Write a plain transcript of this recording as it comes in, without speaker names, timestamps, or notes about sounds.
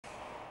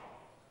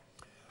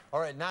All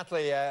right,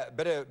 Natalie, a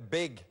bit of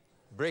big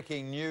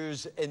breaking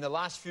news in the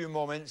last few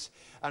moments.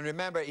 And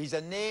remember, he's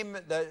a name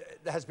that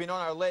has been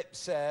on our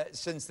lips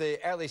since the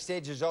early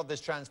stages of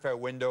this transfer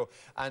window.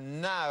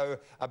 And now,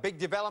 a big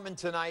development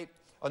tonight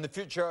on the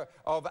future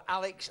of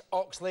Alex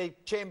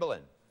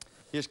Oxlade-Chamberlain.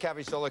 Here's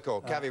Kavi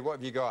Soliko. Kavi, what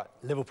have you got?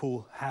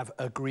 Liverpool have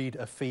agreed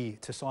a fee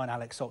to sign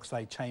Alex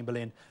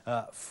Oxlade-Chamberlain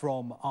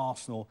from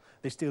Arsenal.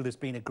 This deal has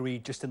been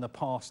agreed just in the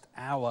past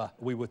hour,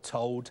 we were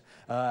told.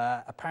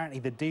 Apparently,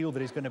 the deal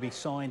that is going to be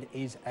signed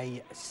is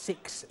a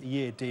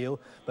 6-year deal.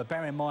 But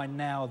bear in mind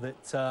now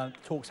that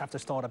talks have to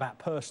start about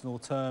personal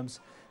terms.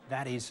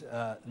 That is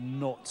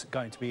not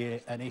going to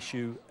be an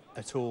issue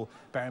at all.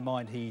 Bear in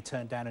mind, he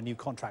turned down a new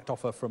contract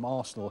offer from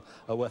Arsenal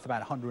worth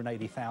about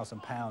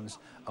 £180,000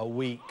 a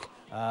week.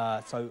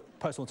 So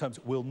personal terms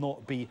will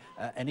not be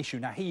an issue.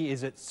 Now, he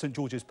is at St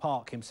George's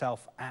Park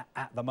himself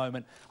at the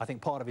moment. I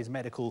think part of his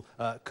medical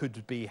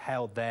could be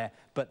held there,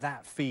 but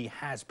that fee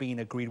has been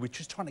agreed. We're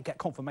just trying to get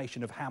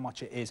confirmation of how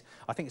much it is.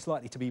 I think it's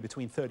likely to be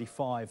between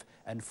 35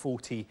 and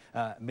 40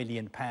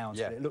 million pounds.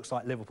 Yeah. But it looks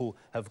like Liverpool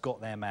have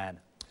got their man.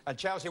 And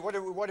Chelsea, what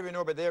do we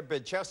know about their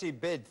bid? Chelsea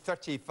bid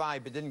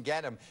 35 but didn't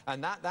get him.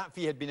 And that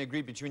fee had been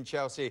agreed between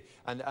Chelsea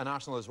and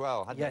Arsenal as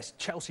well, hadn't Yes,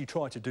 Chelsea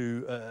tried to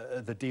do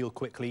the deal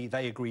quickly.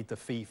 They agreed the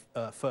fee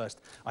first.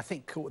 I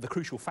think the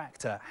crucial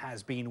factor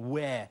has been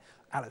where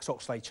Alex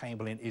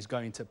Oxlade-Chamberlain is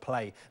going to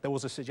play. There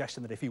was a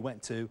suggestion that if he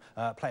went to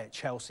play at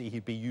Chelsea,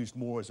 he'd be used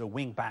more as a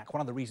wing-back.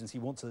 One of the reasons he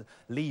wants to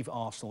leave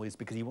Arsenal is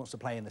because he wants to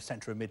play in the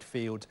centre of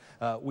midfield.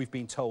 We've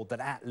been told that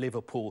at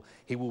Liverpool,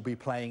 he will be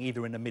playing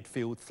either in the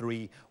midfield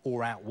three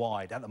or out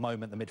wide. At the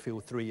moment, the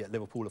midfield three at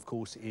Liverpool, of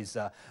course, is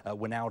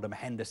Wijnaldum,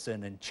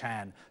 Henderson and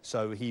Chan.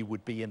 So he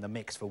would be in the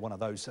mix for one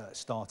of those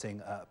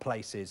starting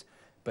places.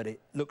 But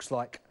it looks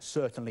like,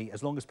 certainly,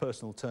 as long as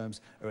personal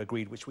terms are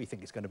agreed, which we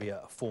think is going to be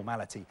a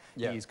formality,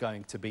 yeah, he is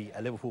going to be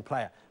a Liverpool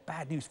player.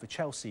 Bad news for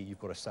Chelsea, you've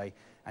got to say.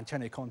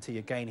 Antonio Conte,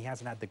 again, he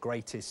hasn't had the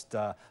greatest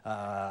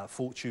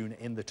fortune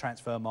in the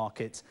transfer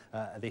market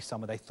this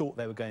summer. They thought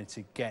they were going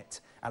to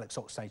get Alex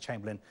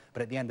Oxlade-Chamberlain,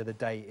 but at the end of the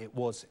day, it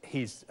was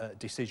his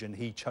decision.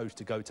 He chose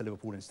to go to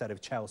Liverpool instead of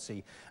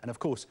Chelsea. And, of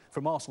course,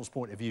 from Arsenal's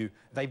point of view,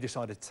 they've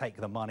decided to take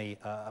the money,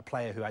 a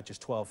player who had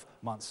just 12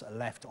 months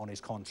left on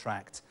his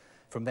contract.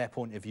 From their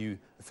point of view,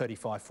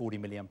 35, 40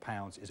 million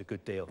pounds is a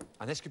good deal.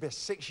 And this could be a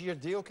 6-year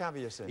deal, Kavi,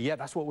 you're saying? Yeah,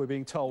 that's what we're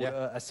being told.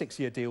 Yeah. A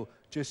 6-year deal,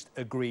 just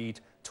agreed.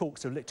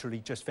 Talks have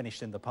literally just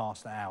finished in the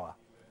past hour.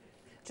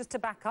 Just to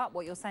back up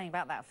what you're saying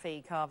about that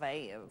fee,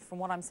 Kave, from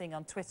what I'm seeing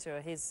on Twitter,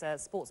 his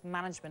sports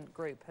management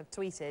group have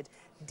tweeted,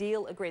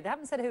 deal agreed. They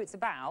haven't said who it's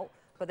about,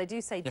 but they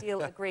do say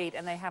deal agreed,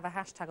 and they have a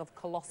hashtag of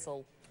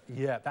colossal.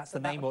 Yeah, that's the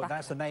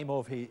name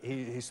of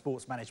his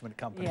sports management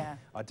company. Yeah.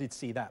 I did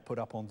see that put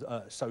up on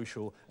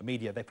social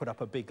media. They put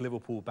up a big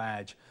Liverpool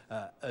badge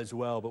as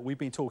well. But we've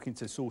been talking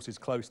to sources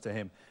close to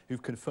him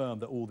who've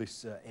confirmed that all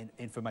this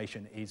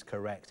information is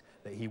correct,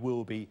 that he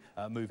will be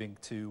moving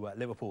to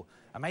Liverpool.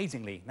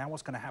 Amazingly, now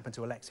what's going to happen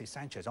to Alexis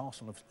Sanchez?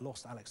 Arsenal have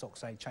lost Alex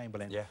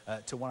Oxlade-Chamberlain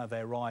to one of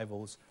their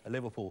rivals,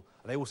 Liverpool.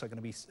 Are they also going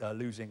to be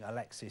losing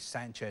Alexis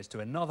Sanchez to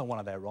another one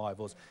of their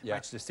rivals,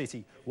 Manchester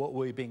City? What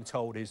we're being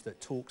told is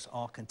that talks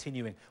are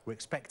continuing. We're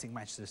expecting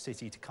Manchester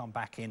City to come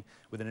back in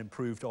with an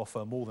improved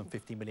offer, more than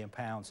 £50 million,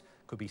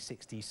 could be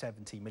 60,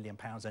 70 million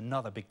pounds.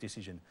 Another big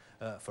decision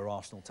for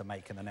Arsenal to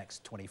make in the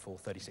next 24,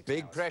 36 hours.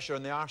 Big pressure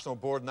on the Arsenal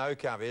board now,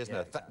 Kavi, isn't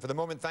it? Exactly. For the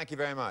moment, thank you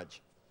very much.